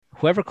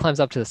whoever climbs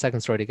up to the second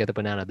story to get the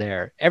banana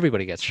there,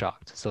 everybody gets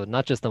shocked. So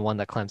not just the one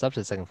that climbs up to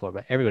the second floor,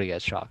 but everybody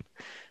gets shocked.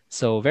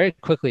 So very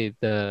quickly,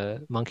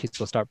 the monkeys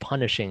will start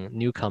punishing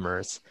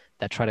newcomers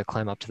that try to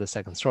climb up to the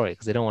second story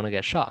because they don't want to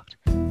get shocked.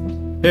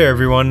 Hey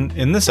everyone,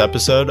 in this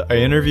episode, I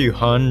interview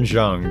Han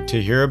Zhang to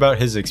hear about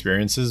his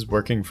experiences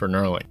working for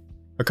Neuralink.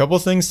 A couple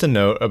things to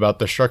note about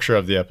the structure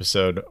of the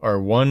episode are: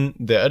 one,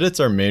 the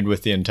edits are made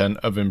with the intent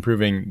of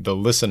improving the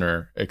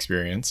listener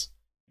experience,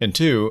 and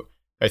two,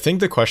 I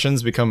think the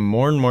questions become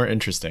more and more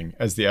interesting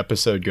as the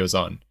episode goes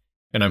on,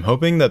 and I'm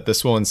hoping that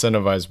this will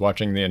incentivize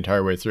watching the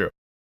entire way through.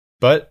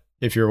 But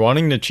if you're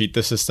wanting to cheat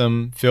the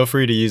system, feel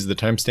free to use the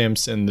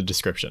timestamps in the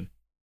description.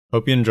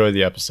 Hope you enjoy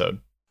the episode.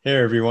 Hey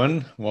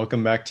everyone,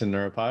 welcome back to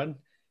Neuropod.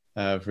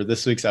 For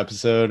this week's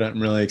episode, I'm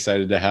really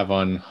excited to have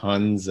on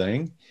Han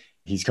Zhang.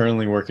 He's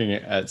currently working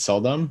at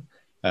Celldeum,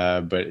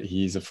 but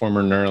he's a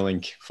former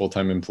Neuralink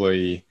full-time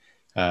employee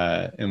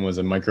and was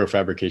a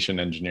microfabrication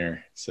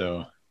engineer.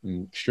 So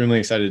I'm extremely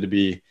excited to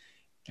be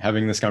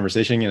having this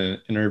conversation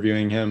and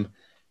interviewing him.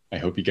 I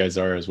hope you guys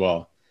are as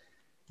well.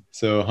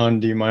 So Han,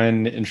 do you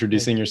mind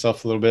introducing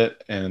yourself a little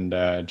bit and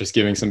just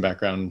giving some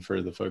background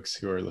for the folks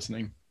who are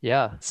listening?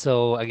 Yeah,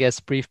 so I guess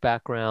brief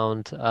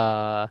background.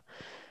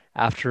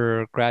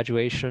 After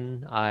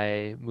graduation,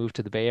 I moved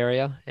to the Bay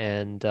Area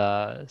and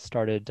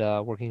started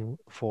working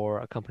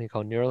for a company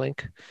called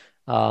Neuralink,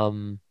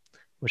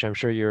 which I'm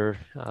sure your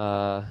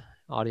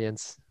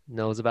audience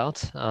knows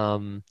about.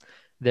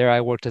 There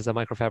I worked as a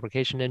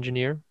microfabrication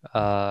engineer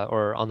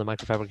or on the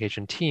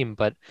microfabrication team,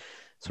 but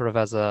sort of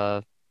as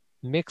a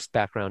mixed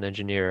background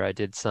engineer. I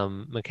did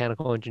some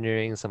mechanical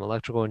engineering, some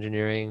electrical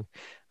engineering,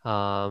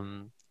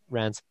 ran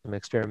some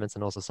experiments,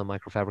 and also some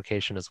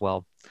microfabrication as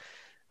well.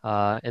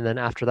 And then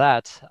after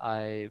that,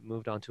 I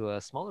moved on to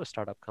a smaller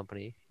startup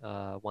company,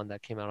 one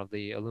that came out of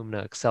the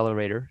Illumina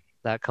Accelerator.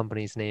 That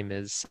company's name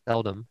is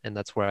Celldeum, and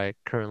that's where I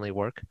currently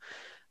work.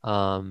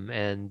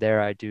 And there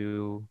I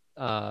do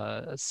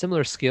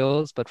similar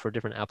skills, but for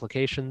different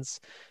applications.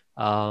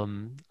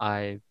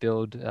 I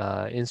build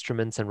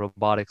instruments and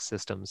robotic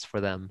systems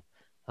for them.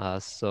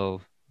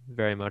 So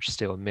very much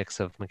still a mix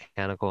of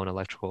mechanical and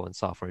electrical and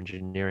software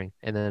engineering.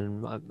 And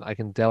then I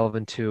can delve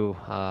into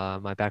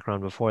my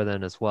background before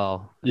then as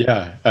well.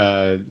 Yeah,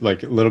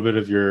 like a little bit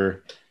of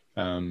your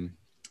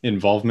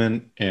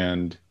involvement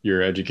and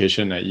your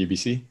education at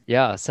UBC.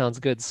 Yeah, sounds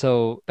good.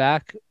 So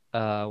back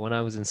when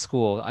I was in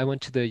school, I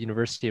went to the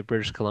University of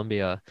British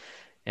Columbia,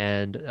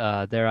 and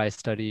there I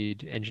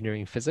studied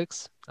engineering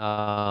physics.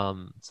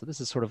 So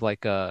this is sort of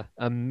like a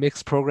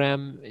mixed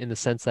program in the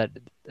sense that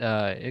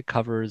it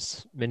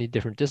covers many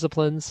different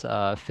disciplines: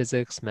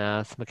 physics,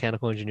 math,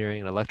 mechanical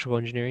engineering, and electrical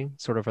engineering,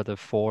 sort of are the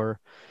four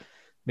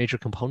major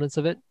components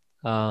of it.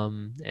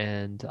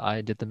 And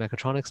I did the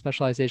mechatronics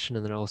specialization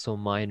and then also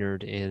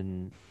minored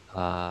in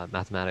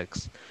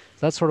mathematics.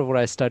 So that's sort of what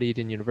I studied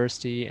in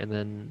university. And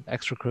then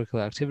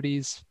extracurricular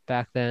activities.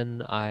 Back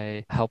then,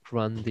 I helped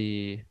run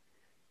the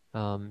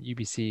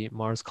UBC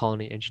Mars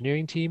Colony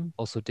Engineering team.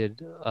 Also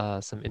did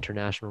some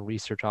international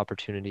research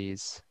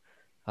opportunities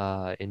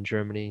in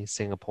Germany,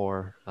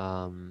 Singapore,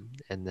 and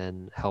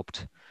then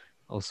helped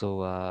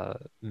also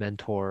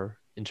mentor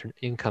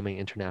incoming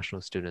international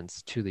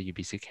students to the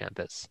UBC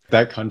campus.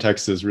 That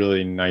context is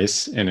really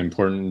nice and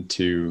important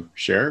to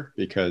share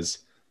because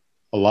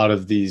a lot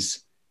of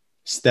these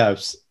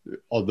steps,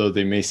 although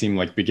they may seem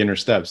like beginner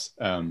steps,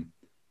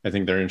 I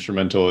think they're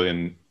instrumental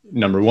in,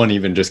 number one,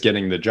 even just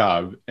getting the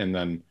job, and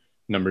then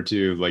number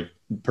two, like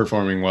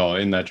performing well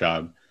in that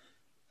job.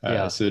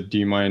 Yeah. So do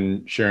you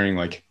mind sharing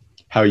like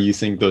how you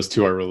think those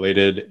two are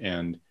related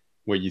and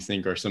what you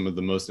think are some of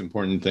the most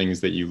important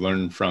things that you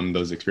learned from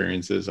those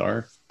experiences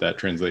are that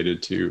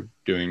translated to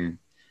doing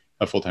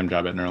a full-time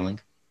job at Neuralink?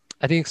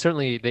 I think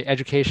certainly the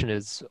education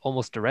is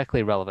almost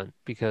directly relevant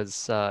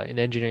because in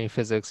engineering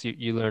physics,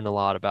 you learn a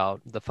lot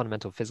about the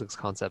fundamental physics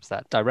concepts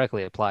that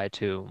directly apply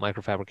to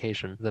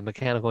microfabrication. The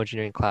mechanical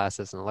engineering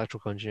classes and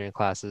electrical engineering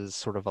classes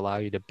sort of allow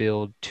you to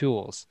build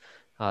tools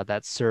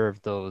that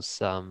serve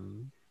those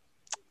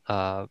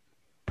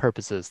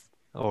purposes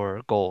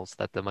or goals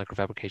that the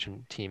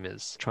microfabrication team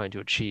is trying to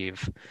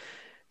achieve.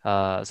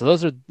 So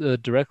those are the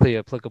directly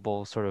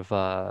applicable sort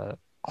of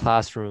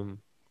classroom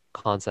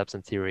concepts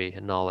and theory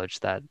and knowledge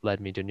that led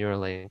me to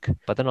Neuralink.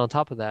 But then on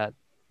top of that,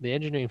 the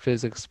engineering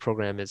physics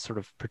program is sort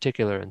of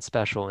particular and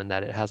special in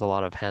that it has a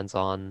lot of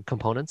hands-on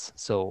components.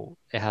 So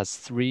it has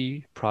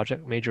three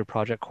major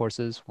project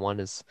courses.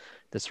 One is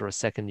this sort of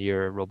second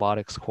year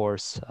robotics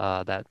course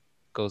that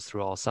goes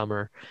through all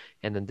summer.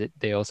 And then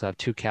they also have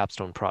two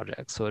capstone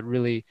projects. So it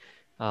really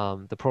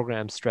the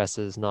program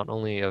stresses not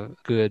only a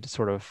good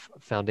sort of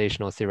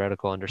foundational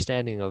theoretical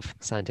understanding of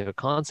scientific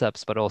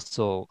concepts, but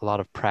also a lot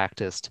of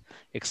practiced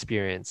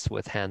experience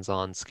with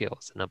hands-on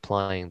skills and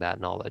applying that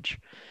knowledge.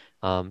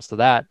 So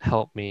that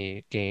helped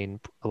me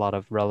gain a lot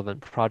of relevant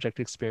project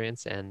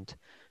experience and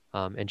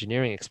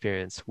engineering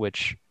experience,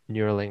 which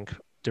Neuralink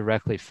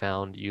directly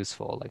found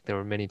useful. Like there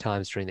were many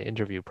times during the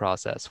interview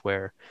process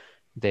where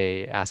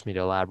they asked me to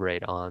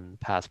elaborate on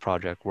past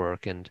project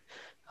work and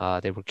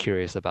They were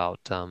curious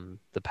about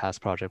the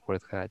past project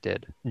work that I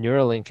did.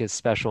 Neuralink is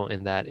special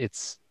in that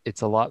it's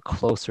a lot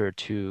closer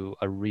to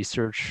a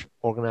research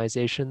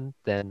organization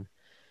than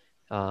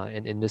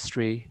an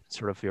industry,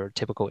 sort of your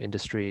typical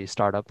industry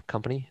startup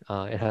company.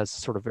 It has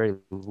sort of very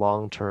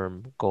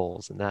long-term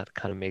goals, and that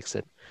kind of makes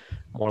it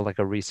more like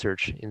a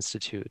research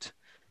institute.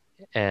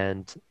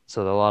 And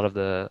so a lot of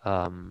the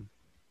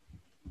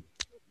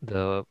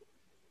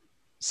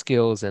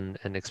skills and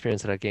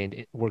experience that I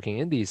gained working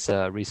in these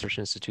research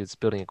institutes,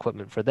 building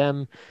equipment for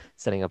them,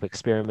 setting up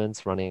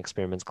experiments, running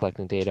experiments,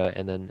 collecting data,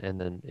 and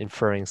then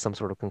inferring some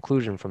sort of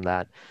conclusion from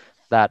that,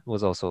 that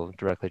was also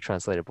directly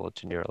translatable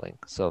to Neuralink.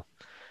 So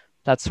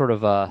that's sort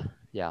of a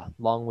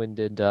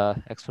long-winded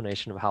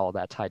explanation of how all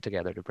that tied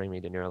together to bring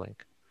me to Neuralink.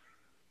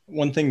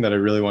 One thing that I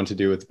really want to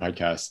do with the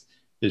podcast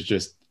is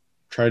just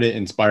try to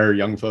inspire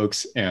young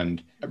folks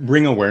and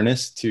bring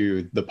awareness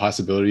to the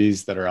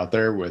possibilities that are out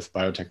there with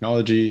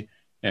biotechnology,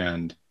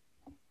 and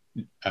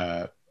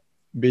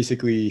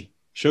basically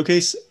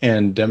showcase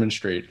and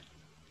demonstrate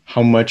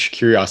how much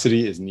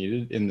curiosity is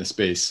needed in the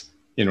space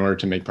in order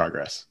to make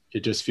progress.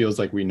 It just feels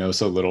like we know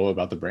so little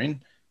about the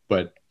brain,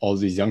 but all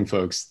these young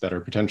folks that are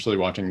potentially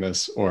watching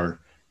this or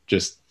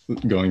just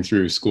going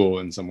through school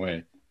in some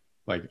way,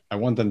 like I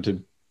want them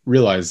to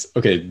realize,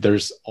 okay,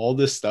 there's all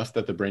this stuff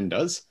that the brain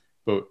does,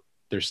 but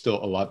there's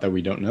still a lot that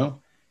we don't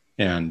know.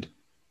 And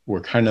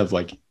we're kind of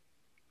like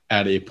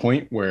at a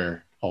point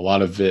where a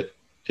lot of it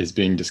is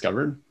being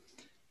discovered.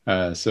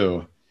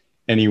 So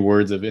any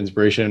words of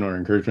inspiration or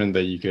encouragement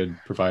that you could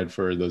provide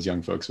for those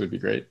young folks would be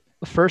great.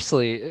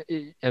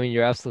 Firstly, I mean,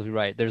 you're absolutely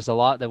right. There's a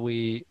lot that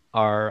we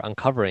are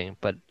uncovering,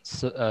 but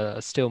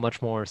still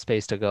much more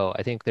space to go.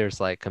 I think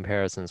there's like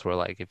comparisons where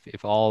like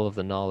if all of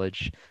the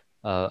knowledge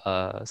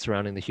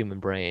surrounding the human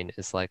brain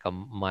is like a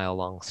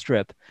mile-long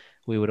strip,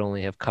 we would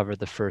only have covered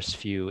the first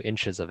few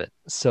inches of it.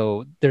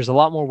 So there's a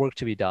lot more work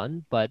to be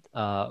done, but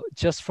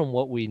just from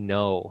what we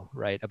know,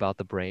 right, about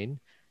the brain,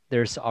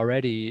 there's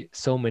already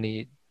so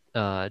many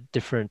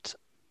different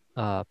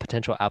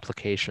potential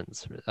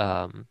applications.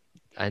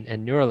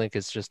 And Neuralink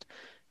is just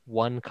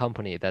one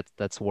company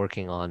that's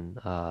working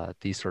on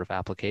these sort of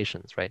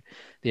applications, right?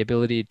 The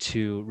ability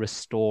to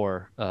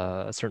restore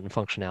certain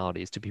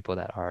functionalities to people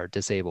that are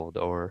disabled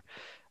or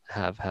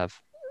have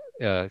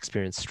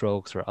experienced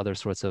strokes or other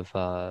sorts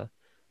of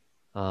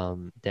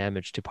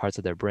damage to parts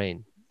of their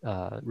brain.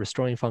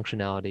 Restoring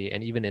functionality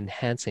and even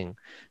enhancing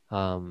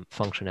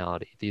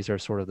functionality. These are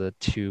sort of the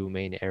two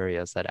main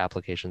areas that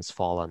applications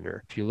fall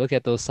under. If you look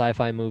at those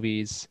sci-fi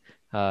movies,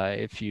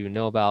 if you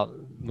know about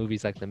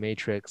movies like The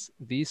Matrix,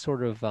 these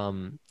sort of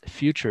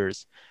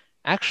futures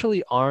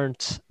actually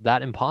aren't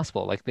that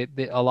impossible. Like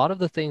a lot of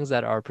the things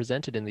that are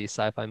presented in these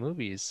sci-fi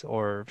movies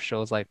or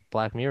shows like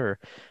Black Mirror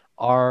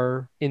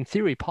are in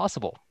theory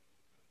possible.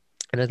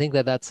 And I think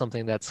that that's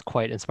something that's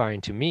quite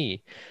inspiring to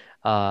me,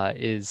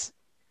 is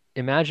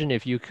imagine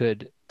if you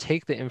could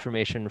take the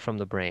information from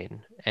the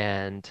brain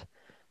and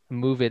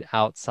move it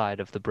outside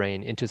of the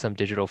brain into some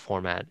digital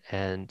format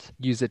and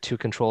use it to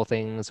control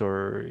things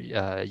or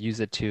use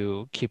it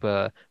to keep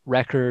a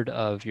record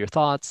of your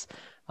thoughts,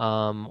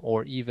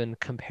 or even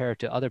compare it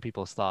to other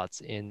people's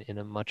thoughts in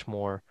a much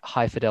more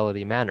high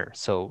fidelity manner.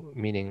 So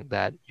meaning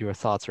that your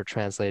thoughts are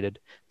translated.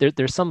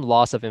 There's some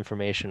loss of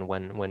information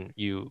when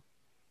you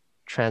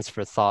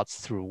transfer thoughts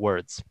through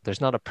words.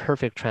 There's not a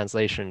perfect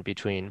translation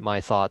between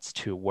my thoughts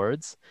to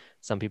words.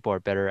 Some people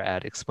are better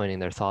at explaining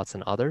their thoughts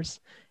than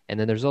others. And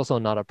then there's also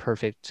not a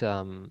perfect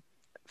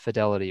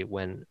fidelity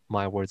when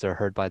my words are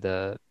heard by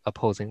the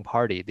opposing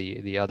party,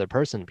 the other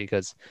person,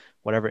 because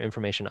whatever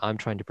information I'm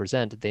trying to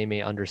present, they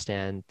may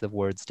understand the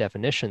word's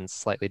definitions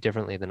slightly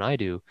differently than I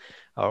do,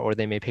 or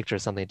they may picture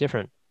something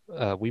different.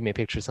 We may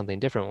picture something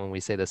different when we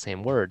say the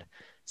same word.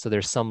 So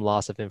there's some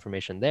loss of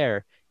information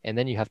there. And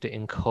then you have to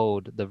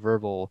encode the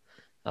verbal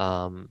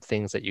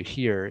things that you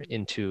hear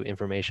into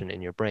information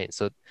in your brain.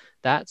 So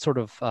that sort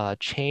of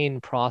chain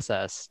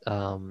process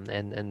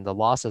and the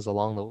losses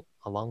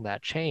along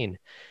that chain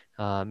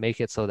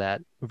make it so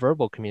that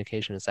verbal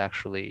communication is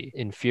actually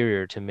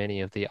inferior to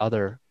many of the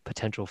other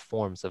potential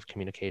forms of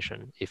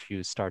communication if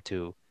you start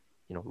to,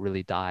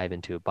 really dive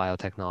into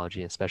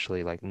biotechnology,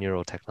 especially like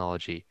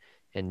neurotechnology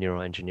and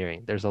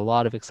neuroengineering. There's a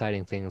lot of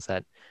exciting things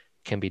that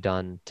can be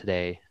done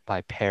today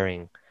by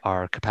pairing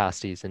our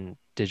capacities in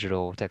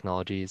digital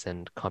technologies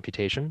and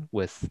computation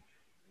with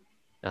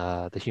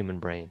the human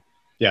brain.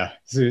 Yeah,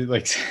 so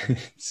like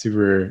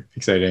super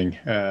exciting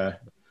how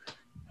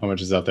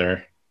much is out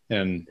there,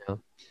 and Yeah.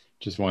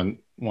 just want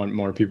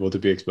more people to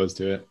be exposed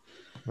to it.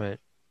 Right.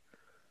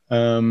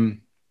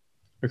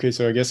 Okay,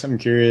 so I guess I'm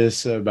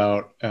curious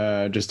about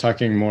just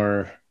talking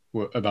more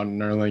about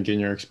Neuralink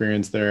and your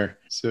experience there.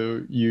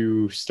 So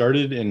you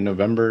started in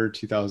November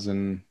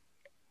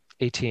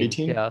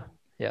 2018, Yeah.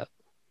 Yeah.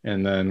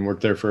 and then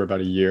worked there for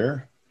about a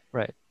year.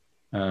 Right.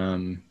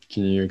 Can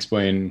you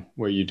explain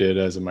what you did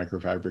as a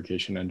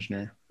microfabrication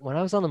engineer? When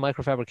I was on the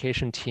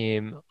microfabrication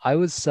team, I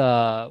was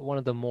one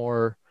of the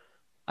more,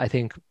 I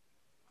think,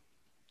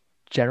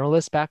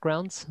 generalist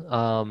backgrounds.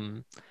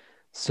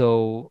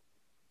 So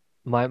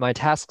My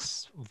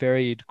tasks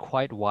varied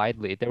quite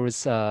widely. There was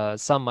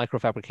some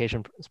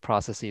microfabrication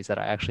processes that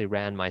I actually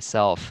ran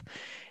myself,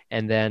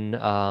 and then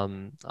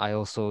I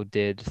also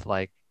did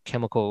like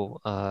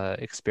chemical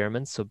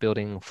experiments, so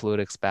building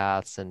fluidics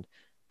baths and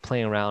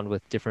playing around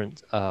with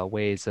different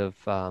ways of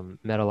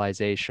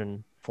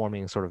metallization,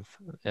 forming sort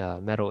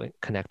of metal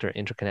connector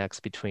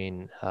interconnects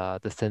between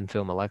the thin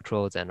film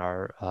electrodes and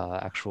our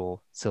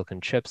actual silicon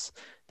chips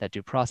that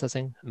do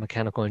processing,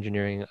 mechanical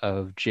engineering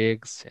of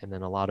jigs, and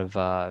then a lot of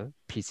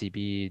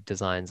PCB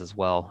designs as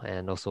well,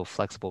 and also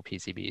flexible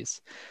PCBs,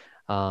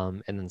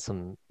 and then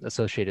some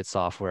associated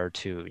software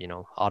to,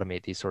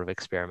 automate these sort of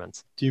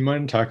experiments. Do you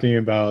mind talking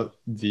about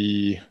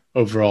the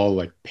overall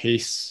like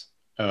pace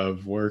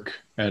of work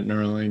at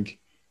Neuralink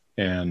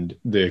and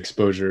the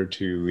exposure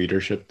to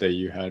leadership that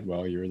you had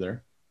while you were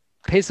there?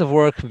 Pace of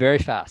work very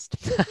fast.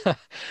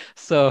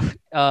 So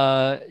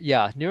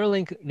yeah,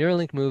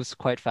 Neuralink moves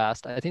quite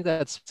fast. I think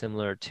that's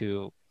similar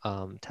to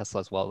Tesla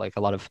as well. Like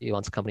a lot of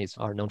Elon's companies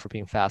are known for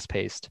being fast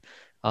paced.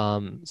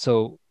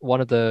 So one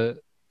of the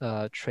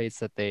traits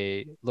that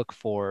they look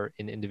for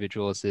in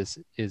individuals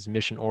is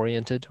mission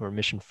oriented or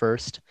mission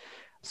first.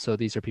 So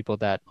these are people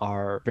that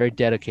are very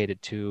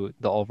dedicated to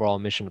the overall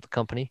mission of the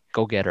company,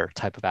 go-getter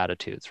type of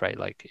attitudes, right?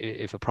 Like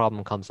if a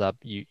problem comes up,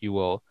 you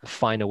will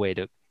find a way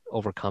to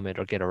overcome it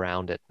or get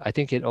around it. I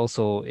think it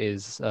also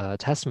is a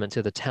testament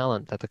to the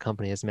talent that the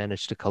company has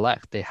managed to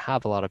collect. They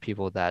have a lot of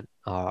people that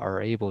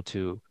are able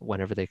to,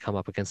 whenever they come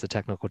up against a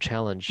technical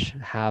challenge,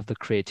 have the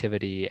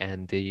creativity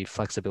and the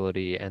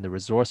flexibility and the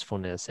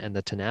resourcefulness and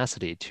the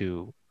tenacity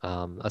to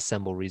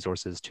assemble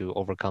resources to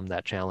overcome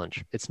that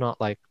challenge. It's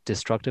not like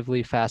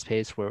destructively fast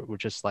paced where we're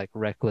just like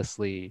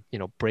recklessly,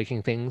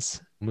 breaking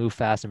things, move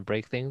fast and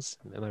break things.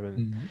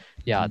 Mhm.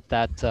 Yeah,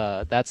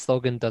 that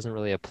slogan doesn't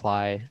really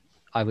apply,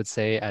 I would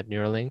say, at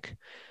Neuralink.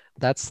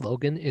 That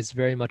slogan is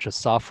very much a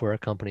software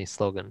company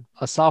slogan.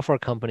 A software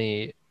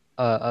company,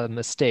 a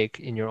mistake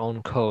in your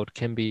own code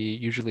can be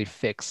usually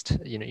fixed.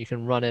 You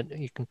can run it,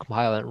 you can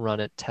compile it,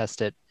 run it,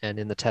 test it, and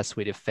in the test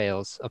suite it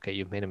fails. Okay,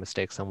 you've made a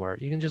mistake somewhere.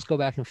 You can just go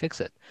back and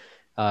fix it.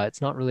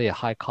 It's not really a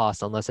high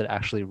cost unless it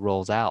actually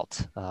rolls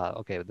out.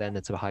 Okay, then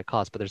it's a high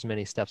cost, but there's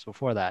many steps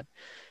before that.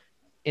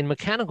 In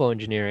mechanical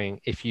engineering,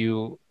 if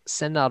you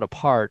send out a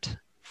part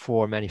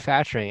for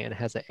manufacturing and it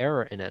has an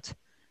error in it,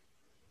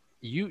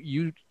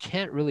 you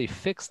can't really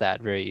fix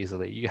that very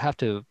easily. You have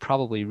to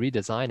probably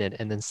redesign it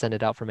and then send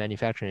it out for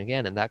manufacturing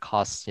again, and that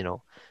costs, a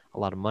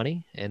lot of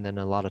money and then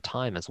a lot of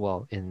time as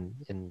well in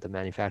the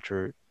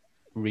manufacturer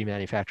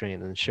remanufacturing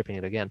and then shipping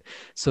it again.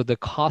 So the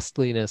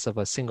costliness of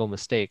a single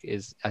mistake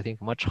is, I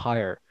think, much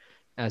higher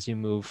as you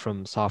move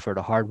from software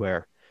to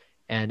hardware.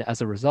 And as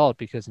a result,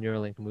 because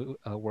Neuralink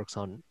works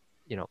on,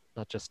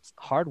 not just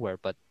hardware,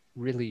 but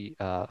really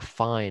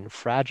fine,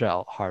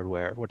 fragile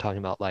hardware. We're talking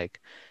about like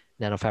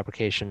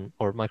nanofabrication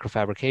or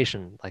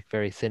microfabrication, like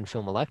very thin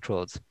film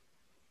electrodes.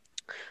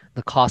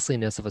 The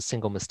costliness of a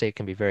single mistake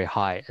can be very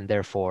high, and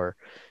therefore,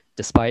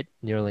 despite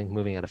Neuralink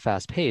moving at a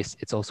fast pace,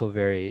 it's also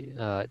very,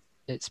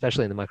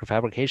 especially in the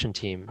microfabrication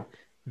team,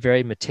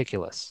 very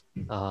meticulous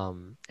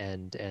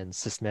and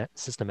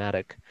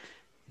systematic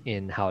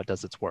in how it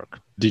does its work.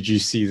 Did you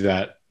see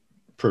that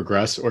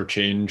progress or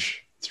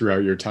change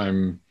throughout your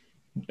time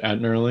at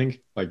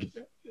Neuralink? Like,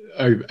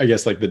 I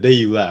guess like the day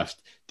you left,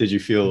 did you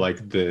feel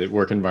like the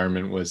work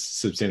environment was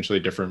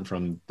substantially different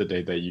from the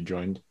day that you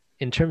joined?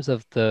 In terms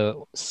of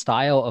the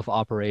style of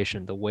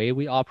operation, the way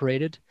we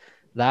operated,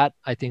 that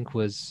I think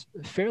was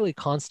fairly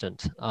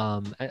constant,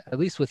 at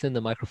least within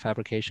the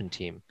microfabrication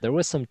team. There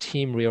was some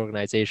team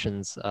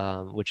reorganizations,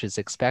 which is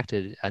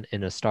expected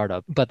in a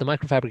startup, but the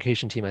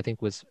microfabrication team, I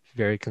think, was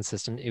very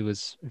consistent. It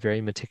was very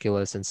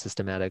meticulous and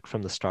systematic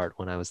from the start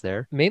when I was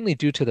there, mainly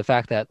due to the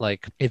fact that,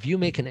 like, if you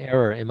make an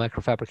error in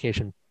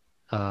microfabrication,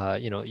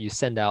 you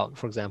send out,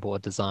 for example, a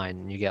design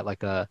and you get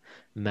like a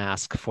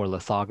mask for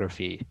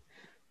lithography,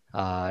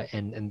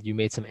 and you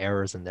made some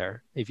errors in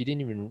there. If you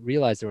didn't even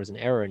realize there was an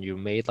error and you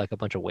made like a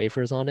bunch of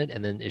wafers on it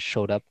and then it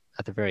showed up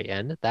at the very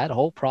end, that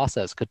whole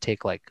process could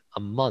take like a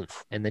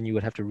month and then you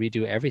would have to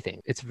redo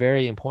everything. It's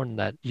very important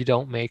that you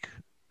don't make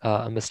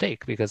a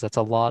mistake because that's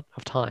a lot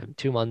of time.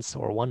 2 months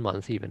or 1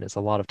 month even is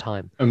a lot of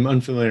time. I'm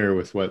unfamiliar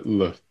with what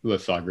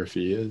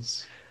lithography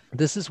is.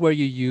 This is where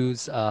you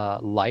use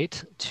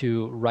light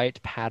to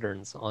write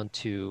patterns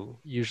onto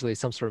usually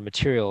some sort of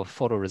material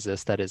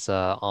photoresist that is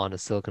on a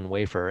silicon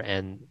wafer.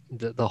 And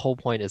the whole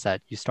point is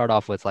that you start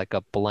off with like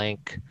a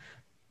blank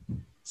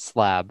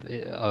slab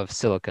of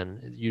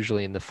silicon,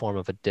 usually in the form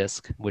of a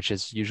disk, which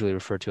is usually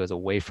referred to as a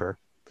wafer.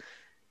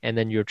 And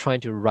then you're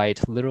trying to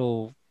write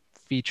little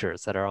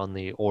features that are on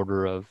the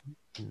order of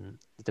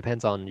it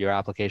depends on your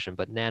application,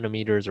 but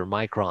nanometers or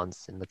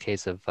microns in the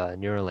case of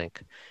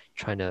Neuralink,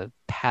 trying to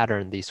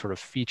pattern these sort of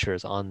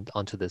features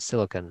onto the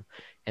silicon.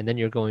 And then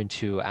you're going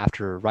to,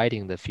 after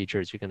writing the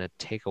features, you're going to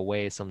take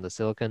away some of the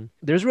silicon.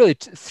 There's really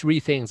three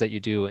things that you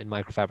do in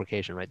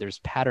microfabrication, right? There's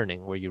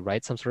patterning, where you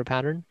write some sort of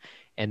pattern,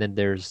 and then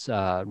there's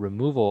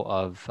removal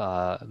of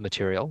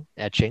material,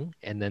 etching,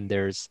 and then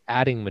there's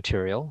adding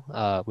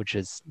material, which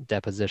is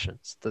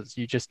depositions.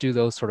 You just do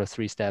those sort of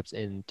three steps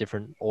in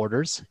different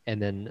orders,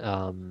 and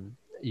then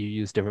you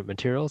use different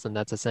materials, and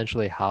that's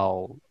essentially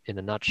how, in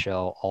a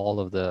nutshell, all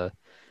of the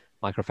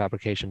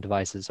microfabrication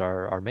devices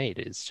are made.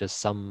 It's just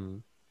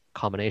some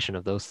combination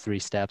of those three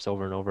steps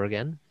over and over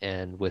again,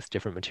 and with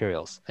different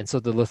materials. And so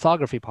the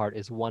lithography part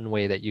is one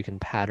way that you can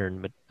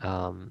pattern,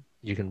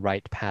 you can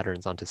write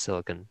patterns onto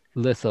silicon.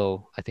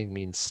 Litho, I think,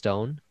 means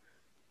stone.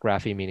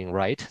 Graphy meaning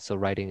write, so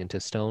writing into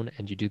stone,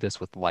 and you do this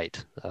with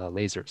light,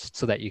 lasers,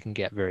 so that you can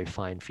get very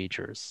fine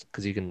features,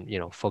 because you can,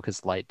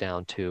 focus light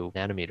down to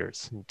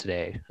nanometers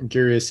today. I'm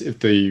curious if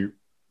the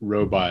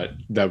robot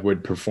that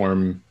would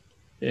perform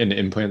an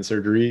implant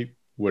surgery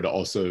would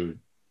also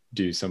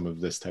do some of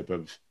this type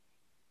of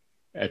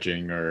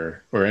etching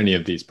or any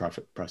of these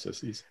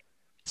processes.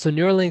 So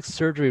Neuralink's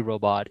surgery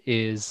robot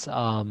is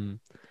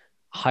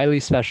highly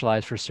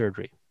specialized for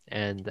surgery,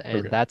 and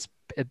Okay. that's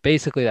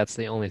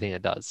the only thing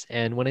it does.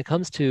 And when it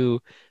comes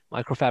to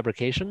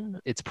microfabrication,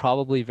 it's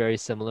probably very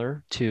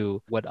similar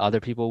to what other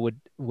people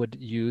would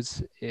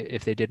use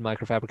if they did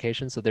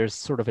microfabrication. So there's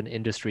sort of an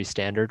industry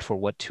standard for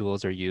what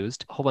tools are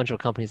used. A whole bunch of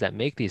companies that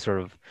make these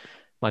sort of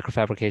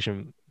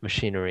microfabrication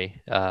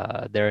machinery,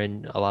 they're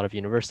in a lot of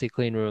university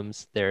clean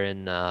rooms. They're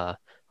in a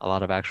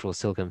lot of actual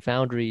silicon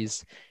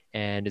foundries,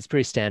 and it's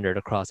pretty standard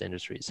across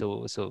industries.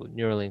 So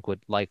Neuralink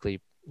would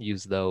likely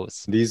use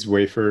those. These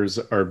wafers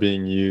are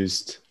being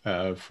used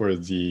for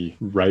the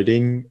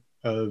writing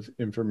of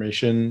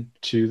information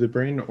to the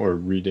brain, or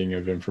reading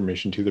of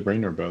information to the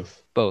brain, or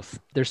both? Both.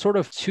 There's sort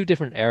of two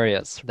different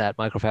areas that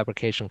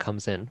microfabrication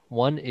comes in.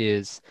 One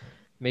is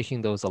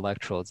making those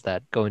electrodes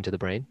that go into the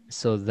brain.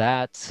 So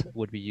that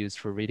would be used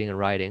for reading and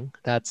writing.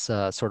 That's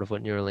sort of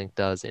what Neuralink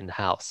does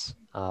in-house,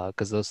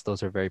 because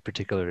those are very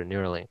particular to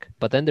Neuralink.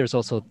 But then there's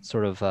also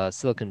sort of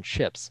silicon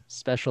chips,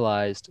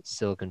 specialized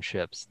silicon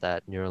chips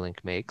that Neuralink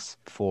makes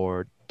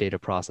for data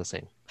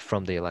processing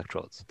from the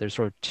electrodes. There's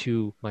sort of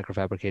two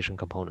microfabrication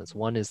components.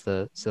 One is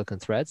the silicon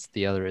threads,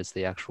 the other is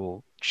the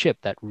actual chip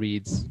that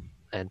reads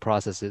and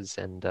processes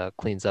and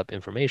cleans up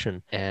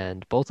information.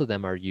 And both of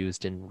them are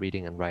used in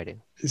reading and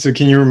writing. So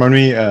can you remind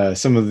me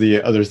some of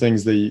the other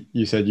things that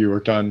you said you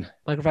worked on?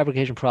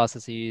 Microfabrication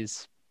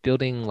processes,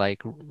 building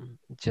like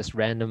just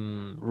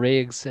random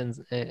rigs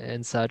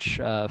and such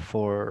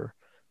for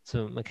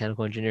some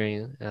mechanical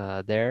engineering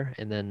there,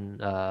 and then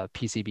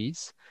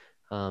PCBs,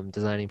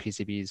 designing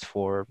PCBs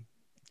for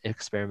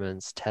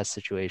experiments, test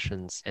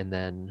situations, and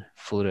then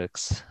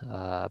fluidics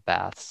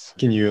baths.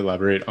 Can you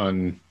elaborate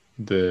on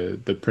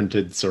the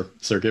printed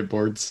circuit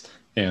boards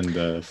and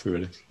the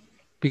fluidics?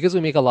 Because we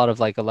make a lot of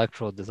like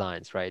electrode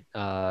designs, right?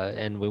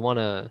 And we want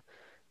to,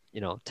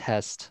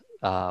 test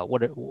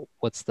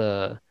what's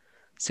the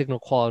signal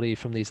quality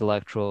from these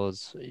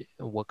electrodes,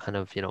 what kind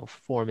of,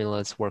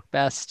 formulas work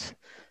best,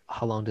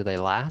 how long do they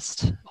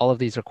last? All of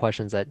these are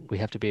questions that we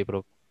have to be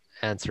able to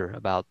answer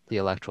about the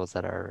electrodes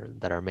that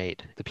are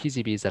made. The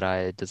PCBs that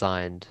I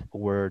designed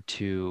were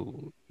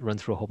to run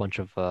through a whole bunch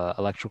of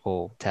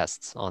electrical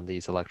tests on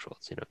these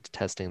electrodes,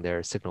 testing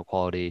their signal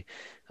quality,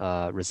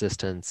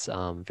 resistance,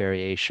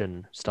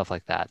 variation, stuff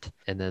like that.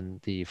 And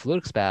then the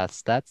fluidics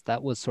baths,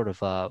 that was sort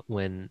of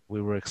when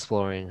we were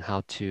exploring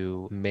how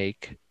to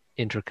make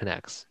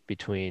interconnects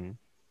between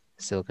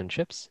silicon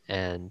chips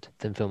and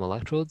thin film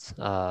electrodes.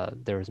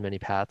 There was many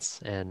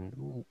paths,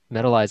 and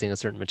metallizing a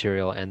certain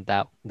material, and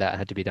that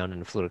had to be done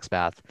in a fluidics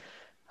bath.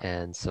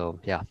 And so,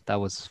 yeah, that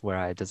was where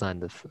I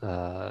designed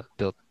the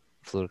built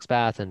fluidics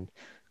bath and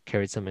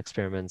carried some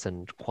experiments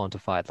and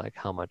quantified like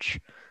how much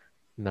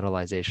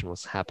metallization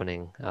was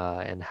happening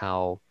and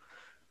how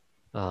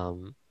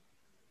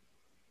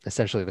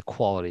essentially the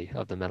quality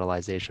of the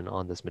metallization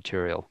on this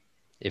material,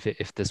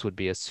 if this would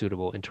be a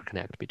suitable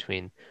interconnect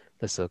between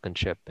the silicon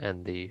chip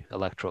and the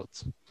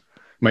electrodes.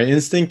 My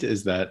instinct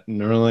is that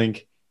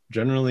Neuralink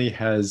generally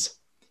has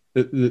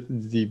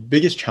the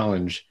biggest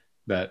challenge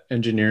that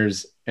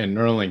engineers and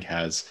Neuralink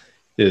has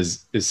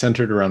is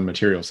centered around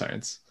material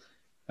science.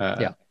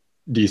 Yeah.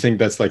 Do you think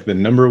that's like the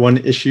number one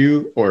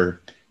issue,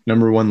 or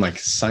number one like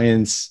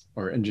science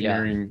or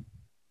engineering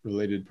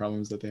related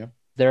problems that they have?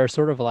 There are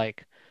sort of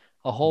like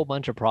a whole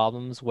bunch of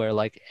problems where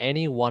like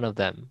any one of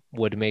them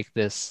would make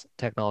this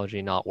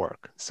technology not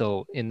work.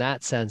 So in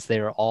that sense,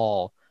 they're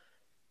all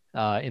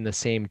in the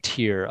same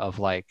tier of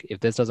like, if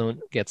this doesn't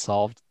get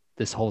solved,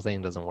 this whole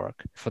thing doesn't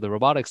work. For the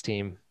robotics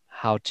team,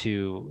 how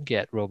to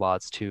get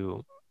robots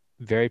to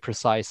very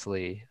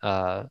precisely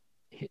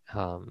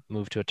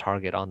move to a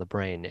target on the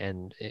brain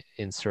and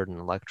insert an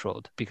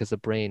electrode, because the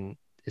brain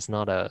is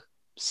not a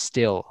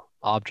still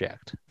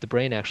object. The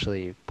brain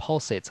actually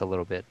pulsates a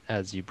little bit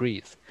as you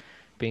breathe,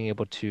 being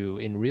able to,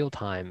 in real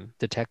time,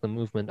 detect the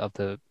movement of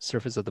the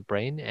surface of the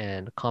brain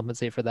and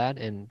compensate for that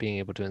and being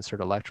able to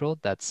insert electrode,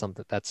 that's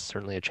something that's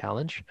certainly a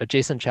challenge.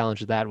 Adjacent challenge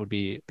to that would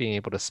be being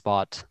able to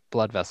spot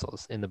blood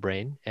vessels in the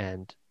brain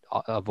and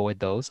avoid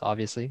those.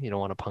 Obviously, you don't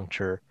want to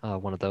puncture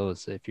one of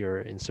those if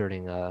you're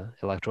inserting a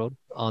electrode.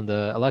 On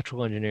the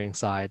electrical engineering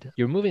side,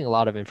 you're moving a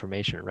lot of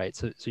information, right?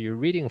 So you're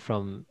reading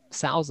from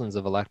thousands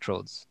of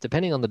electrodes.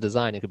 Depending on the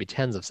design, it could be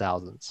tens of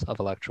thousands of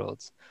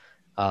electrodes,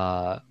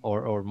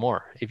 or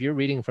more. If you're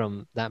reading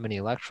from that many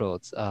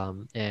electrodes,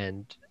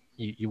 and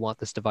you want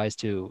this device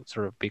to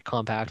sort of be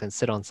compact and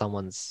sit on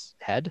someone's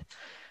head,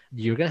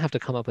 you're going to have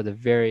to come up with a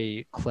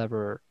very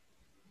clever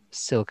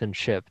silicon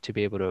chip to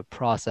be able to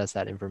process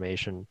that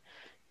information,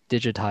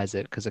 digitize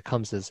it because it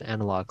comes as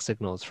analog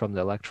signals from the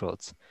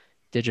electrodes,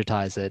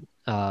 digitize it,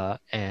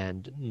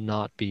 and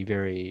not be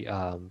very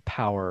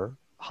power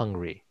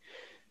hungry.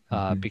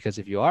 Because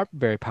if you are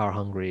very power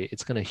hungry,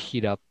 it's going to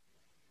heat up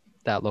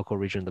that local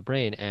region of the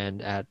brain,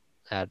 and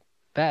at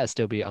best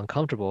it'll be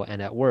uncomfortable,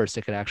 and at worst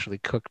it could actually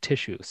cook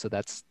tissue. So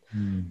that's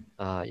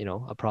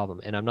a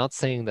problem. And I'm not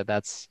saying that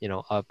that's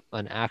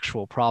an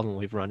actual problem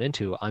we've run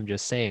into. I'm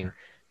just saying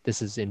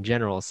this is in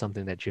general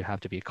something that you have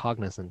to be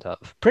cognizant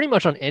of. Pretty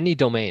much on any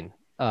domain,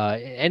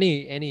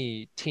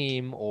 any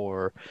team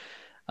or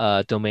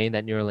domain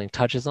that Neuralink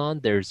touches on,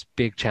 there's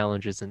big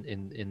challenges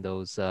in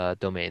those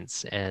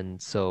domains.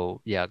 And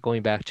so, yeah,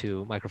 going back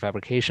to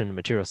microfabrication and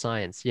material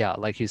science, yeah,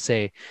 like you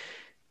say,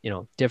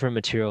 different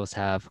materials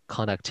have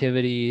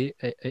conductivity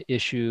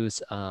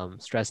issues,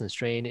 stress and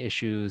strain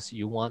issues.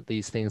 You want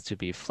these things to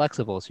be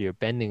flexible, so you're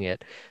bending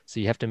it.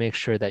 So you have to make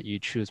sure that you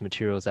choose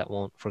materials that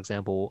won't, for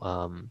example,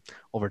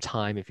 over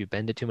time, if you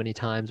bend it too many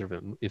times, or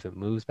if it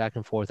moves back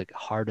and forth, it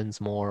hardens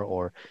more,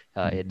 or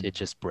it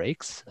just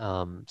breaks.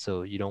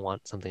 So you don't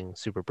want something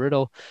super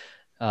brittle.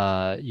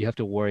 You have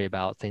to worry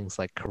about things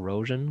like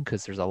corrosion,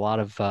 because there's a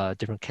lot of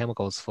different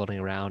chemicals floating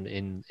around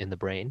in the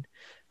brain.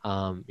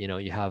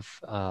 You have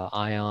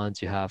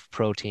ions, you have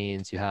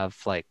proteins, you have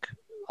like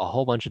a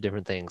whole bunch of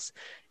different things,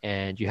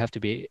 and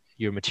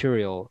your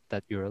material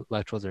that your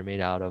electrodes are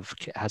made out of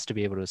has to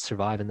be able to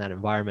survive in that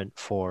environment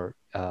for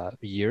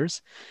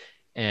years,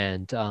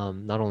 and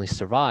not only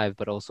survive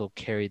but also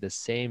carry the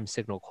same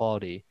signal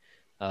quality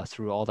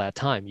through all that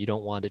time. You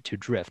don't want it to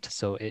drift,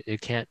 so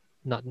it can't.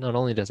 Not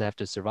only does it have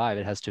to survive,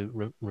 it has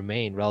to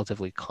remain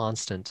relatively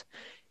constant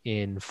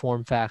in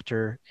form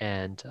factor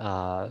and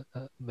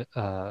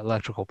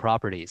electrical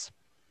properties.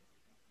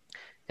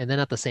 And then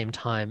at the same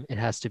time, it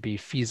has to be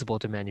feasible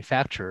to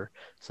manufacture.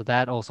 So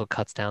that also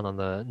cuts down on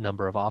the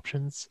number of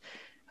options.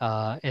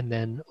 And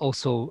then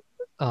also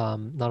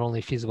not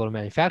only feasible to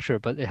manufacture,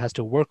 but it has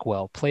to work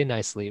well, play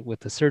nicely with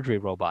the surgery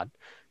robot.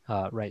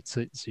 Right.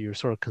 So you're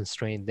sort of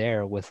constrained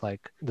there with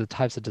like the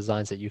types of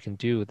designs that you can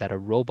do that a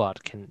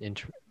robot can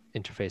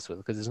interface with,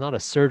 because it's not a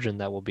surgeon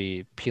that will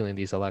be peeling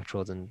these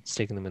electrodes and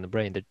sticking them in the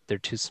brain. They're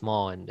too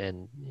small,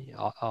 and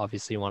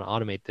obviously you want to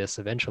automate this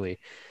eventually.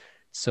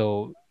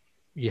 So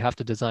you have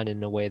to design it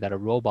in a way that a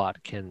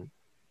robot can,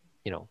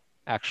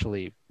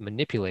 actually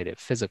manipulate it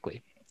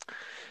physically.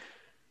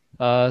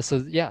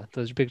 So yeah,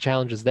 those are big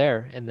challenges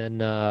there. And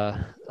then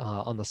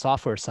on the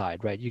software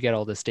side, right, you get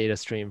all this data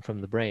stream from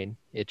the brain.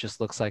 It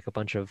just looks like a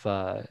bunch of,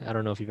 I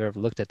don't know if you've ever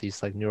looked at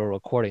these like neural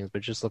recordings, but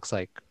it just looks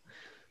like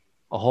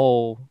a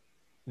whole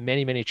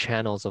many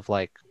channels of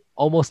like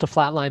almost a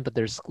flat line, but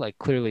there's like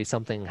clearly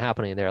something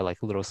happening there,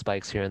 like little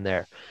spikes here and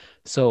there.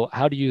 So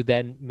how do you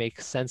then make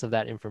sense of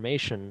that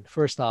information?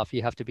 First off,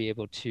 you have to be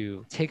able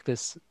to take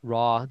this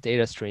raw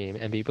data stream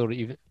and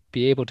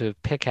be able to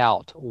pick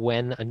out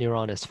when a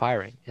neuron is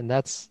firing. And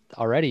that's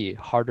already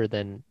harder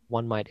than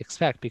one might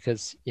expect,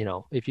 because,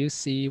 if you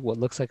see what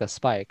looks like a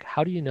spike,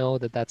 how do you know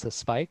that that's a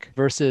spike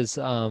versus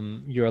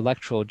your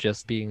electrode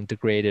just being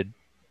degraded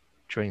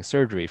during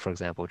surgery, for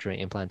example, during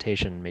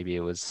implantation? Maybe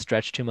it was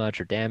stretched too much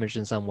or damaged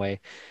in some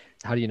way.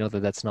 How do you know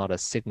that that's not a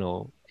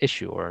signal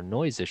issue or a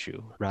noise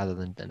issue rather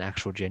than an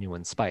actual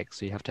genuine spike?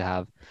 So you have to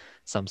have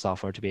some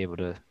software to be able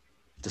to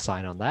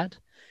decide on that.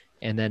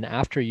 And then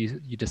after you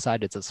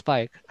decide it's a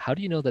spike, how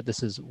do you know that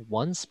this is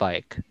one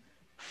spike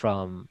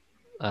from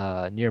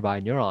a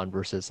nearby neuron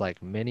versus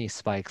like many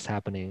spikes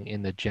happening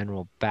in the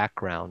general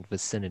background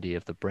vicinity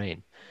of the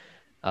brain?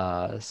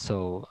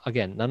 So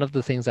again, none of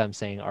the things I'm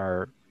saying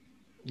are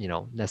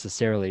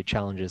necessarily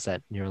challenges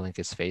that Neuralink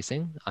is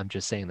facing. I'm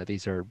just saying that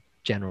these are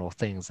general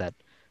things that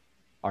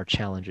are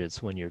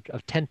challenges when you're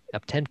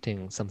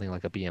attempting something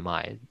like a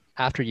BMI.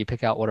 After you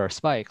pick out what are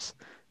spikes,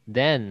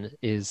 then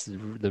is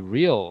the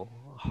real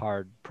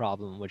hard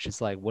problem, which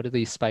is like, what do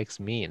these spikes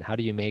mean? How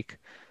do you make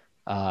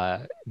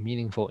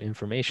meaningful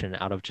information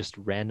out of just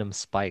random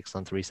spikes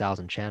on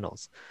 3,000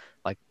 channels?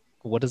 Like,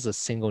 what does a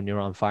single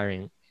neuron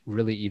firing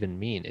really even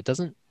mean? It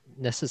doesn't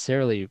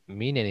necessarily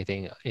mean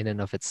anything in and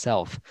of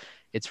itself.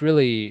 It's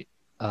really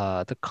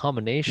the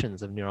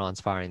combinations of neurons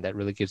firing that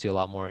really gives you a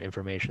lot more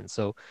information.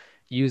 So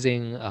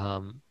using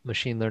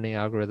machine learning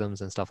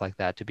algorithms and stuff like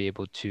that to be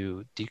able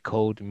to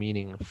decode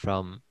meaning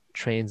from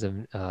trains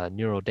of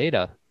neural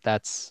data,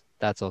 that's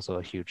also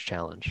a huge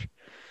challenge.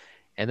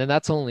 And then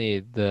that's only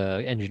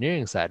the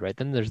engineering side, right?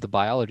 Then there's the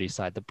biology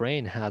side. The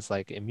brain has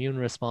like immune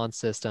response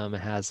system,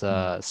 it has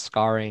Mm.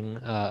 scarring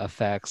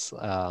effects.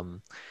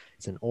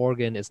 It's an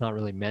organ. It's not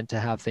really meant to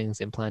have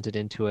things implanted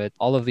into it.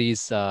 All of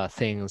these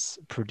things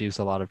produce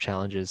a lot of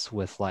challenges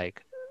with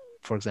like,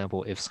 for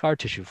example, if scar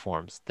tissue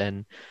forms,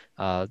 then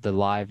the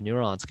live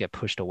neurons get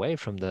pushed away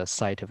from the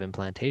site of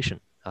implantation,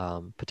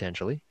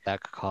 potentially.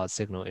 That could cause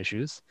signal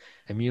issues,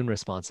 immune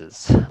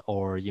responses,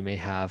 or you may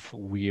have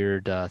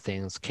weird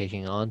things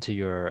caking onto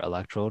your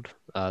electrode.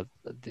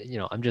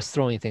 I'm just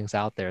throwing things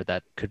out there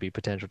that could be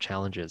potential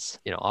challenges.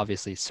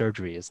 Obviously,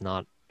 surgery is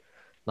not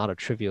a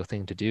trivial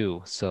thing to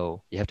do.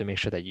 So you have to make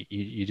sure that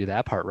you do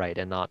that part right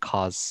and not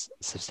cause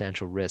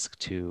substantial risk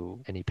to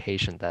any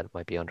patient that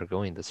might be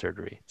undergoing the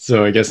surgery.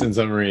 So I guess in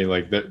summary,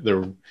 like there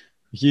are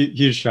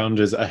huge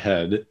challenges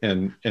ahead,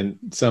 and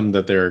some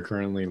that they're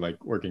currently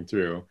like working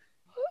through.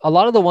 A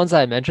lot of the ones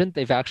I mentioned,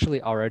 they've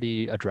actually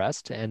already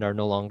addressed and are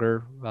no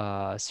longer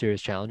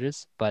serious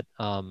challenges. But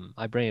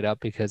I bring it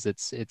up because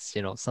it's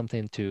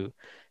something to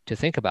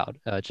think about,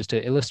 just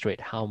to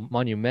illustrate how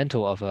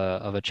monumental of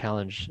a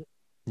challenge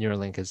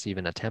Neuralink is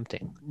even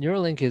attempting.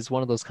 Neuralink is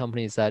one of those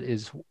companies that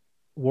is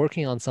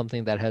working on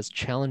something that has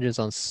challenges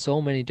on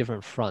so many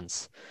different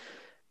fronts.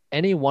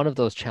 Any one of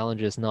those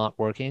challenges not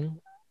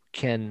working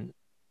can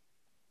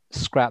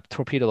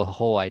torpedo the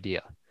whole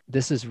idea.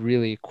 This is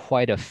really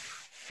quite a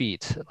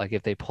feat. Like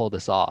if they pull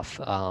this off,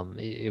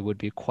 it would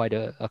be quite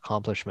a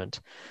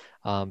accomplishment,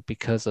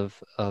 because of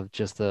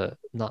just the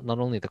not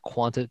only the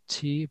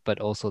quantity but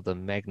also the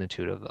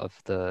magnitude of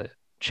the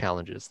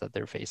challenges that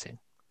they're facing.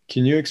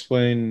 Can you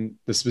explain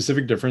the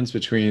specific difference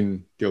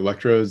between the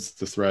electrodes,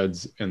 the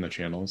threads, and the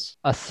channels?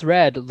 A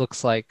thread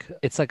looks like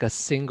it's like a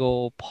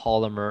single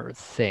polymer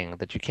thing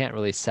that you can't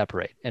really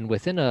separate. And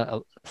within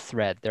a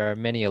thread, there are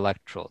many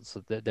electrodes.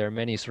 So there are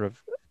many sort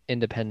of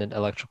independent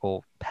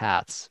electrical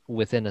paths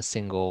within a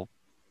single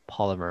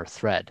polymer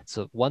thread.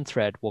 So one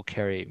thread will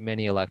carry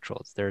many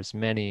electrodes. There's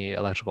many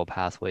electrical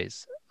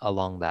pathways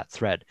along that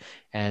thread,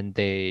 and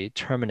they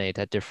terminate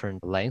at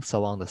different lengths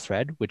along the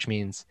thread, which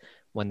means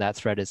when that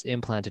thread is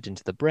implanted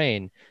into the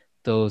brain,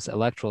 those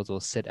electrodes will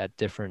sit at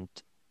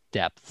different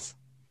depths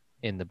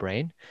in the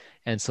brain.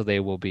 And so they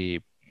will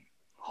be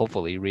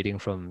hopefully reading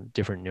from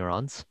different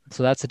neurons.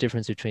 So that's the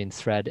difference between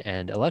thread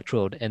and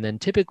electrode. And then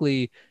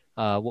typically,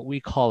 what we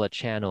call a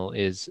channel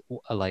is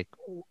like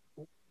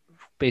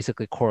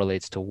basically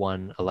correlates to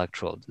one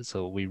electrode.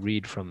 So we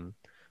read from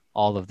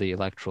all of the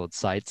electrode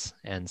sites.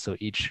 And so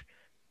each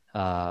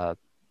uh,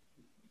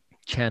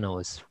 channel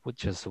is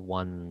just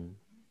one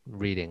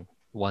reading,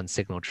 one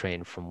signal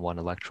train from one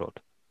electrode.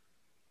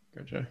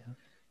 Gotcha.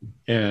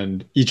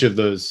 And each of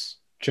those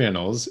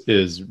channels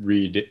is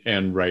read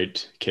and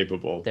write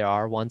capable. There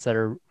are ones that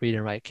are read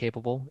and write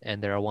capable,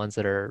 and there are ones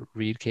that are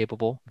read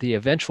capable. The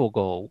eventual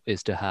goal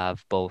is to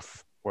have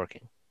both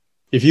working.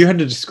 If you had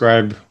to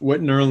describe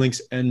what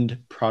Neuralink's end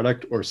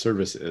product or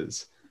service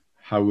is,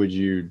 how would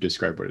you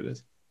describe what it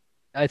is?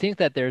 I think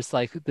that there's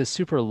like the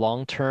super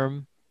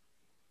long-term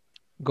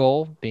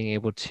goal, being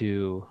able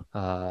to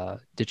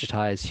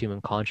digitize human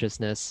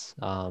consciousness,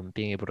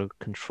 being able to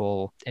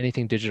control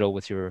anything digital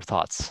with your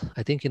thoughts.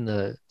 I think in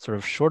the sort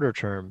of shorter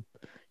term,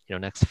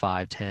 next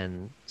 5,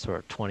 10, sort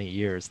of 20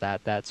 years,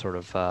 that sort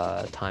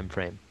of time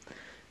frame.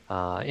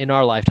 In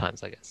our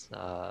lifetimes, I guess,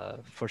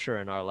 for sure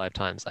in our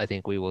lifetimes, I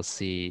think we will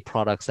see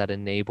products that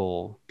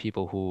enable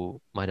people who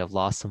might have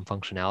lost some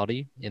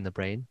functionality in the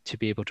brain to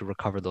be able to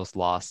recover those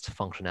lost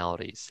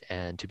functionalities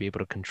and to be able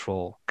to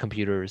control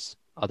computers,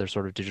 other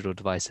sort of digital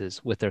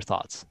devices with their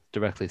thoughts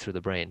directly through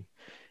the brain,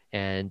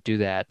 and do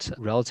that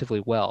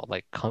relatively well,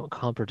 like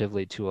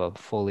comparatively to a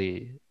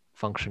fully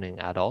functioning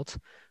adult,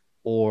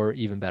 or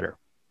even better.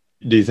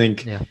 Do you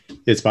think Yeah.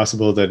 it's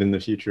possible that in the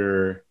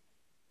future,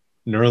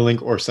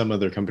 Neuralink or some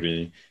other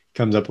company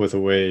comes up with a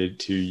way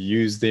to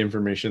use the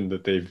information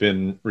that they've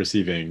been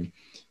receiving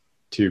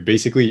to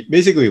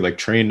basically like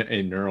train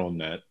a neural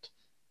net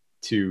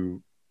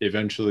to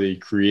eventually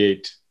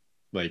create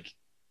like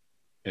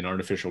an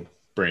artificial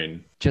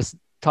brain? Just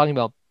talking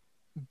about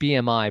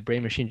BMI,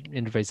 brain machine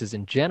interfaces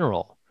in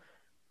general,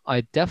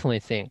 I definitely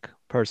think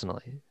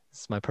personally,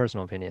 it's my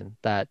personal opinion,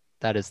 that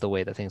that is the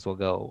way that things will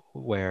go,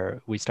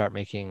 where we start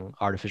making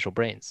artificial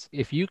brains.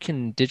 If you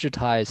can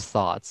digitize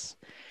thoughts,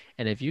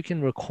 and if you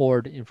can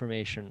record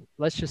information,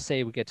 let's just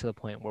say we get to the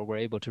point where we're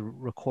able to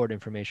record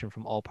information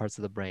from all parts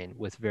of the brain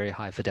with very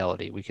high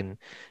fidelity. We can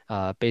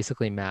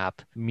basically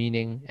map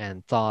meaning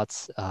and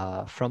thoughts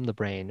from the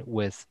brain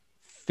with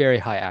very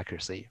high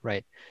accuracy,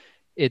 right?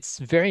 It's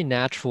very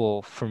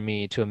natural for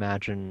me to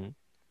imagine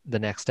the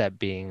next step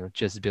being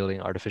just building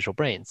artificial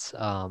brains,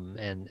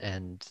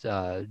 and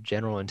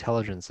general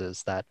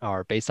intelligences that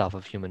are based off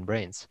of human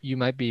brains. You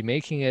might be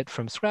making it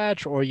from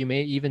scratch, or you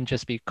may even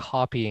just be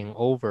copying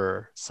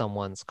over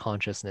someone's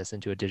consciousness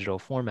into a digital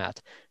format.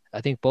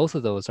 I think both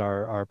of those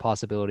are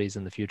possibilities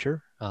in the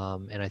future,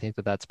 and I think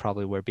that that's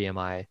probably where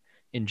BMI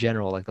in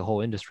general, like the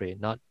whole industry,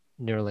 not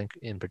Neuralink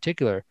in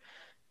particular,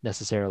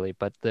 necessarily,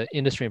 but the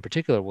industry in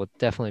particular will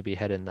definitely be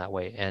headed in that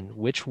way. And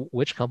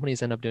which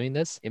companies end up doing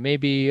this? It may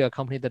be a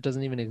company that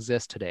doesn't even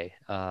exist today,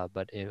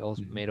 but it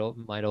also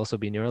Mhm. might also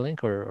be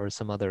Neuralink or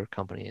some other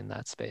company in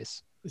that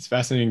space. It's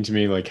fascinating to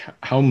me, like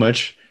how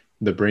much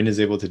the brain is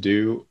able to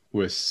do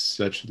with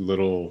such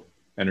little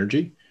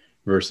energy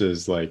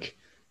versus like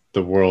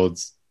the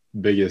world's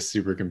biggest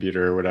supercomputer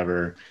or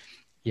whatever.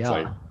 It's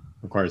like Yeah.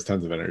 requires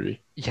tons of energy.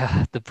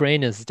 Yeah, the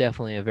brain is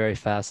definitely a very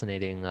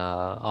fascinating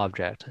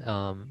object.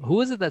 Who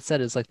was it that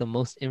said it's like the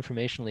most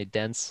informationally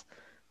dense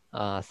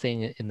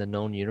thing in the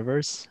known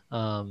universe?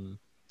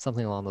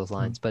 Something along those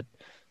lines. But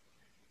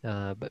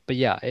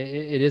yeah,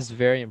 it is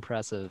very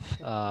impressive.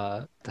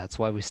 That's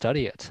why we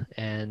study it.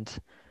 And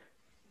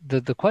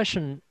the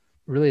question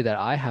really that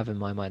I have in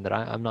my mind that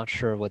I'm not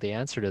sure what the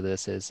answer to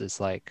this is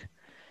like,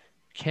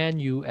 can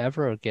you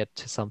ever get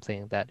to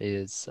something that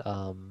is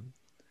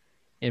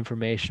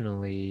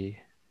informationally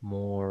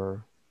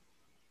more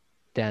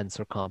dense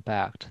or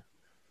compact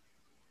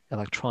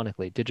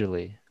electronically,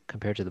 digitally,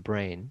 compared to the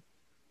brain?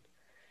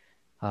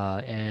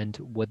 And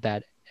would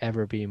that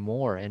ever be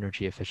more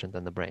energy efficient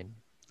than the brain?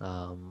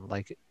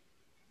 Like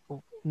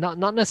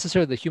not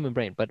necessarily the human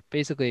brain, but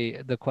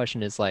basically the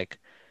question is like,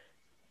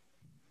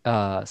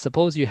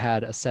 suppose you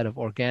had a set of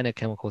organic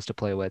chemicals to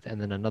play with, and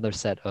then another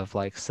set of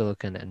like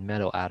silicon and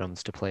metal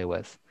atoms to play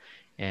with,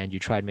 and you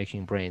tried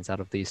making brains out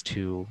of these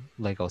two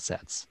Lego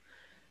sets.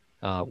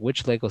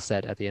 Which Lego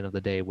set at the end of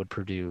the day would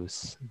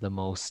produce the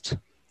most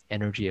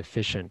energy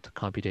efficient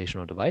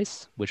computational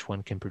device? Which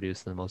one can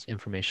produce the most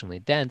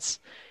informationally dense?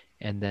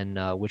 And then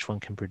which one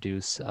can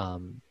produce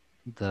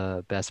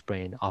the best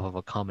brain off of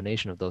a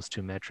combination of those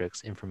two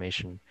metrics,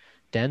 information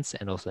dense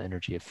and also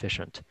energy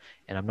efficient?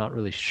 And I'm not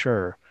really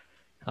sure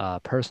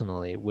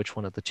personally which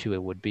one of the two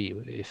it would be,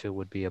 if it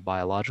would be a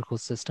biological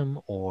system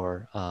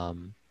or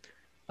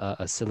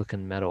a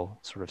silicon metal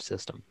sort of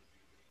system.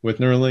 With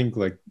Neuralink,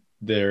 like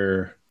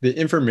the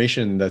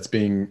information that's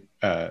being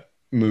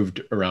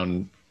moved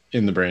around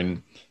in the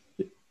brain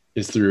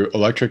is through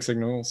electric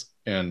signals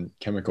and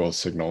chemical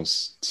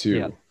signals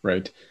Yeah, too,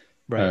 right?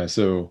 right.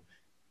 So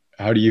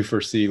how do you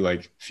foresee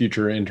like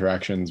future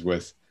interactions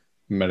with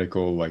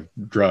medical like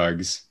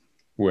drugs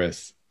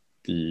with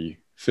the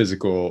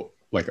physical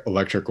like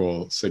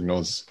electrical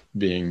signals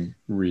being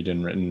read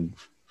and written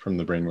from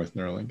the brain with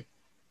Neuralink?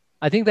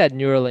 I think that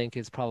Neuralink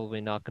is probably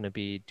not going to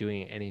be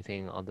doing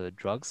anything on the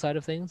drug side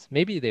of things.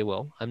 Maybe they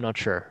will. I'm not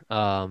sure.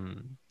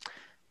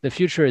 The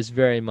future is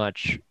very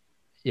much,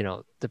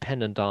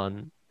 dependent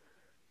on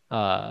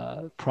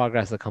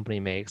progress the company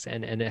makes,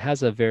 and it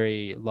has a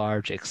very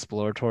large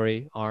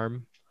exploratory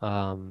arm.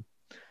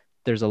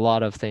 There's a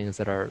lot of things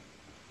that are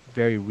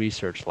very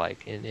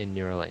research-like in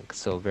Neuralink,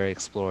 so very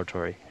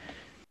exploratory.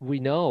 We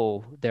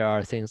know there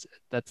are things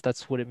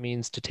that's what it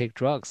means to take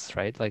drugs,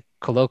 right? Like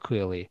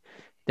colloquially,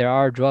 there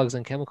are drugs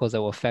and chemicals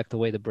that will affect the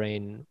way the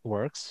brain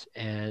works,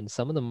 and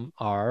some of them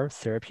are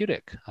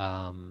therapeutic.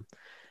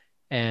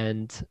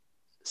 And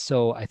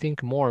so I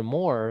think more and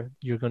more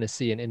you're going to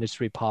see an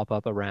industry pop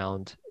up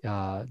around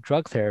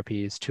drug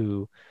therapies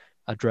to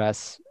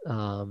address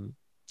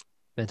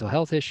mental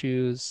health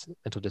issues,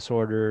 mental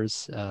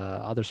disorders,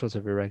 other sorts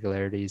of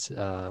irregularities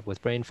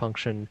with brain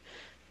function.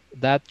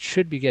 That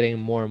should be getting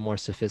more and more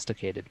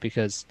sophisticated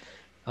because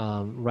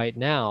right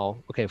now,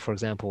 okay, for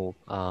example,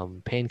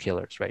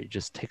 painkillers, right? You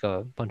just take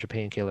a bunch of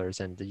painkillers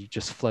and you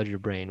just flood your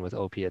brain with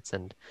opiates,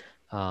 and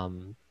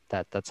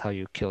that's how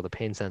you kill the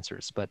pain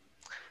sensors. But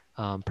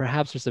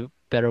perhaps there's a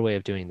better way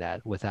of doing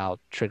that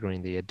without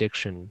triggering the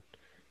addiction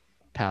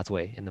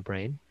pathway in the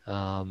brain.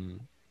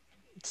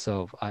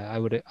 So I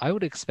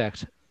would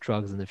expect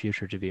drugs in the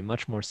future to be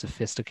much more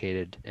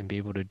sophisticated and be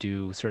able to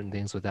do certain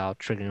things without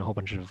triggering a whole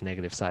bunch of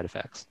negative side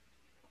effects.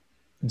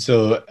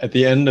 So at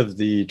the end of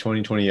the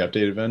 2020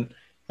 update event,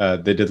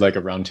 they did like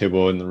a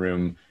roundtable in the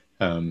room.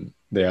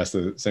 They asked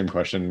the same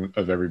question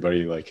of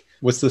everybody, like,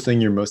 what's the thing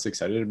you're most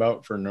excited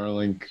about for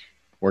Neuralink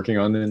working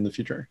on in the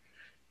future?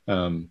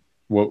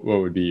 What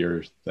would be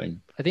your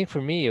thing? I think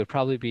for me, it would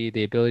probably be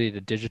the ability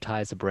to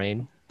digitize the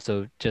brain.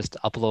 So just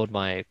upload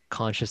my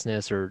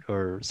consciousness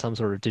or some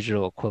sort of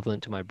digital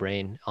equivalent to my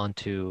brain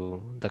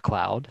onto the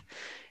cloud,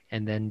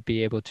 and then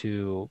be able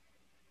to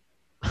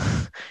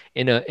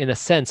in a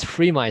sense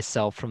free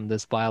myself from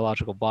this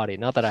biological body.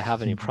 Not that I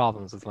have any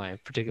problems with my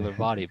particular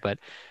body, but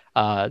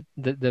the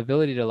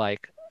ability to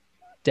like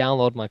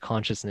download my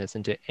consciousness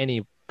into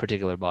any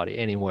particular body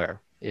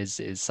anywhere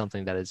is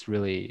something that is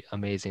really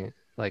amazing,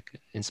 like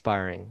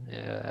inspiring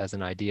as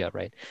an idea,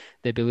 right?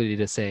 The ability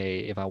to say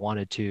if I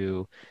wanted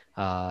to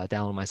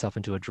download myself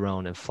into a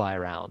drone and fly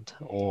around,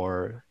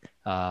 or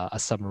a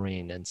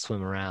submarine and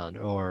swim around,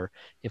 or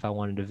if I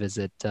wanted to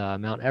visit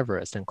Mount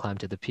Everest and climb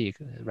to the peak,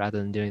 rather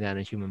than doing that in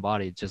a human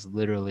body, just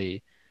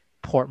literally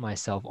port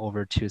myself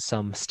over to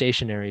some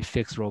stationary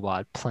fixed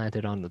robot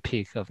planted on the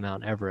peak of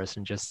Mount Everest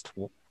and just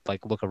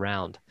like look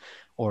around,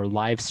 or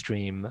live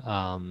stream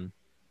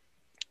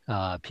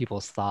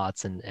people's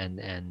thoughts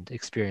and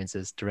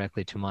experiences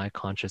directly to my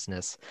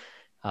consciousness.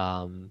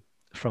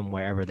 from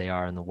wherever they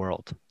are in the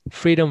world.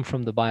 Freedom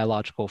from the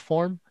biological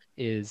form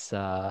is,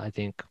 I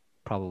think,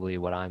 probably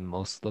what I'm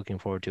most looking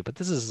forward to. But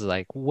this is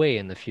like way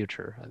in the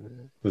future.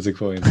 That's a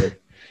cool answer.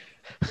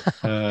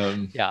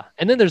 Yeah.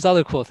 And then there's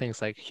other cool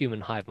things like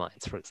human hive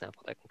minds, for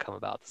example, that can come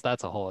about. So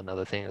that's a whole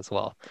another thing as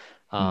well.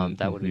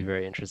 That would be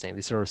very interesting.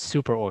 These sort of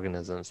super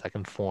organisms that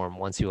can form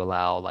once you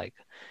allow like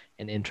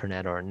an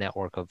internet or a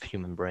network of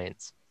human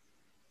brains.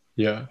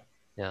 Yeah.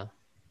 Yeah.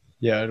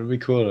 Yeah, it'll be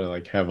cool to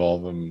like have all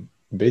of them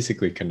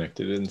basically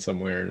connected in some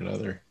way or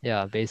another.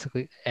 Yeah,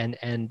 basically. And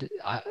it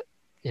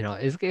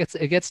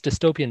gets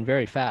dystopian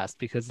very fast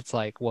because it's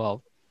like,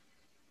 well,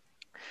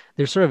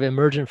 there's sort of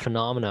emergent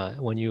phenomena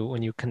when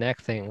you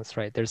connect things,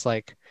 right? There's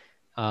like,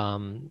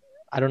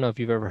 I don't know if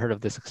you've ever heard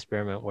of this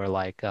experiment where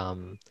like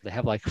they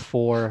have like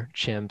 4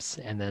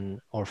 chimps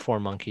or 4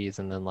 monkeys,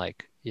 and then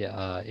like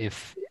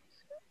if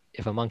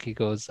a monkey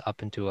goes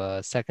up into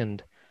a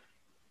second,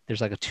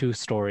 there's like a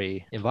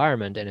 2-story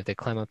environment, and if they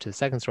climb up to the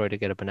second story to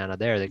get a banana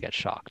there, they get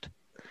shocked.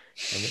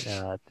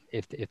 And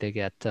if they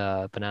get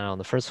banana on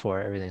the first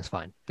floor, everything's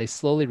fine. They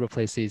slowly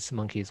replace these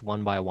monkeys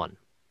one by one.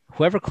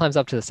 Whoever climbs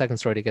up to the second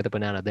story to get the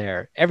banana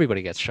there,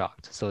 everybody gets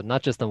shocked. So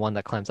not just the one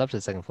that climbs up to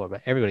the second floor,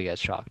 but everybody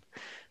gets shocked.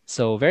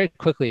 So very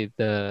quickly,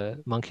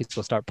 the monkeys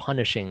will start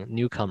punishing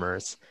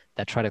newcomers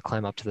that try to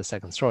climb up to the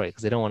second story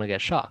because they don't want to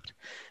get shocked.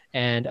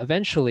 And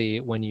eventually,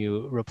 when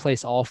you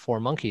replace all 4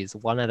 monkeys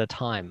one at a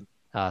time,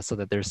 so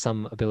that there's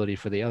some ability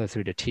for the other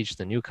 3 to teach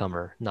the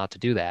newcomer not to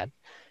do that,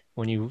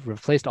 when you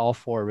replaced all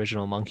 4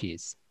 original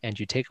monkeys and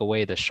you take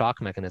away the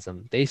shock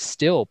mechanism, they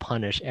still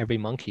punish every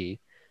monkey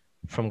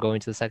from going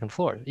to the second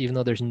floor, even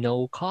though there's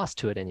no cost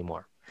to it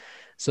anymore.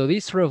 So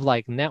these sort of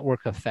like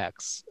network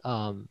effects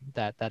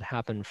that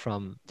happen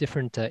from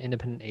different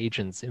independent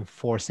agents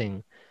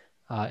inflicting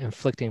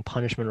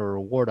punishment or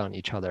reward on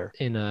each other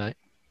in an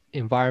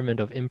environment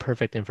of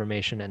imperfect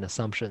information and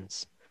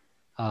assumptions.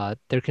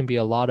 There can be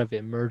a lot of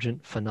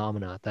emergent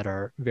phenomena that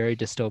are very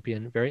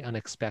dystopian, very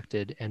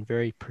unexpected, and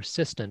very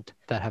persistent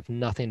that have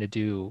nothing to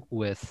do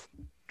with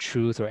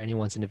truth or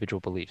anyone's individual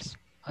beliefs.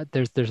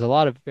 There's a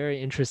lot of very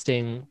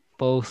interesting,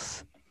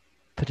 both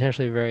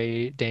potentially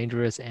very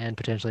dangerous and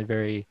potentially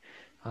very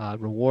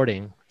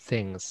rewarding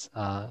things,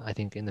 I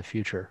think, in the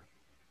future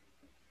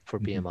for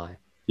BMI.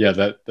 Yeah,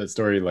 that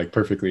story like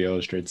perfectly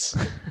illustrates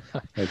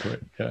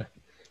yeah.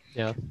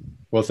 Yeah.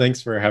 Well,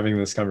 thanks for having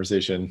this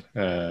conversation.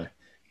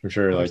 I'm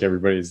sure like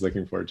everybody's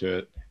looking forward to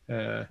it.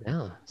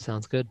 Yeah,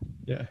 sounds good.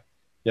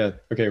 Yeah.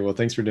 Okay. Well,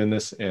 thanks for doing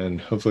this, and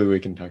hopefully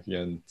we can talk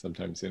again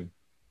sometime soon.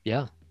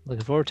 Yeah,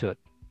 looking forward to it.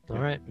 All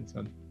right.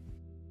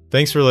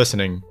 Thanks for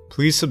listening.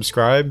 Please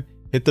subscribe,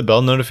 hit the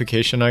bell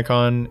notification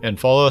icon, and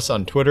follow us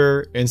on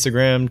Twitter,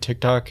 Instagram,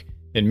 TikTok,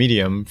 and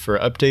Medium for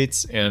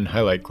updates and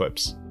highlight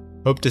clips.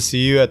 Hope to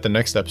see you at the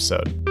next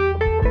episode.